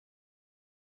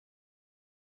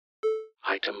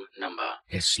Item Number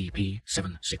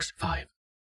SCP-765.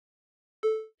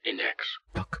 Index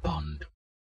Duck Pond.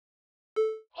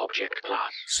 Object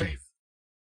Class Safe.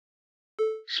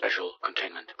 Special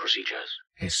Containment Procedures.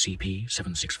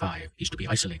 SCP-765 is to be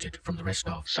isolated from the rest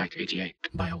of Site-88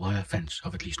 by a wire fence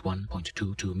of at least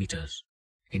 1.22 meters.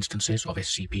 Instances of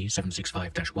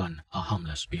SCP-765-1 are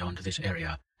harmless beyond this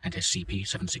area, and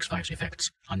SCP-765's effects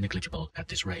are negligible at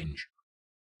this range.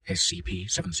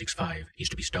 SCP-765 is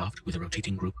to be staffed with a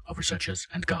rotating group of researchers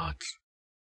and guards.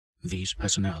 These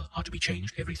personnel are to be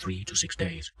changed every 3 to 6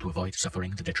 days to avoid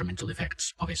suffering the detrimental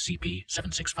effects of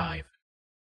SCP-765.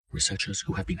 Researchers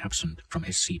who have been absent from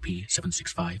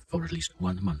SCP-765 for at least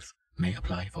 1 month may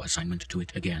apply for assignment to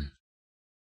it again.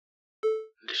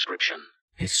 Description: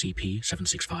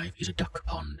 SCP-765 is a duck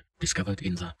pond discovered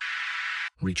in the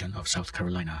region of South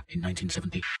Carolina in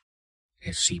 1970.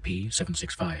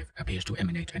 SCP-765 appears to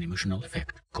emanate an emotional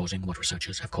effect, causing what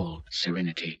researchers have called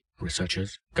serenity.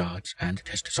 Researchers, guards, and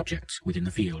test subjects within the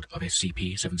field of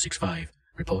SCP-765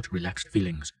 report relaxed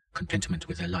feelings, contentment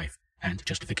with their life, and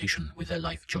justification with their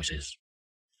life choices.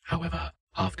 However,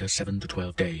 after 7 to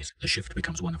 12 days, the shift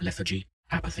becomes one of lethargy,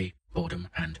 apathy, boredom,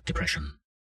 and depression.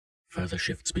 Further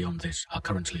shifts beyond this are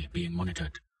currently being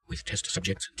monitored, with test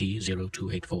subjects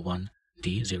D02841,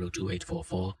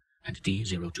 D02844, and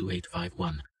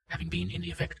D02851 having been in the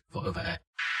effect for over a.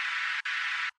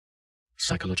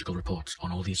 Psychological reports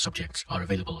on all these subjects are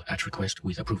available at request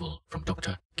with approval from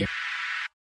Dr. Ge.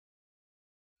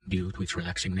 Due to its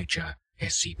relaxing nature,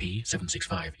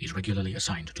 SCP-765 is regularly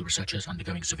assigned to researchers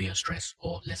undergoing severe stress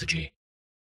or lethargy.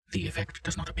 The effect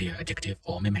does not appear addictive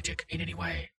or mimetic in any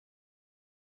way.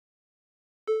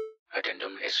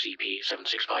 Addendum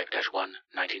SCP-765-1,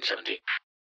 1970.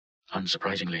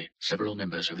 Unsurprisingly, several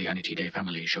members of the Anitidae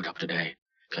family showed up today,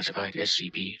 classified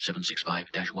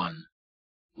SCP-765-1.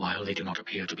 While they do not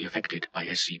appear to be affected by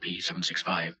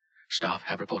SCP-765, staff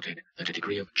have reported that a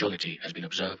degree of jollity has been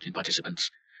observed in participants,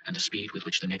 and the speed with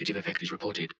which the negative effect is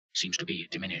reported seems to be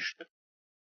diminished.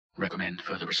 Recommend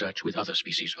further research with other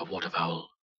species of waterfowl.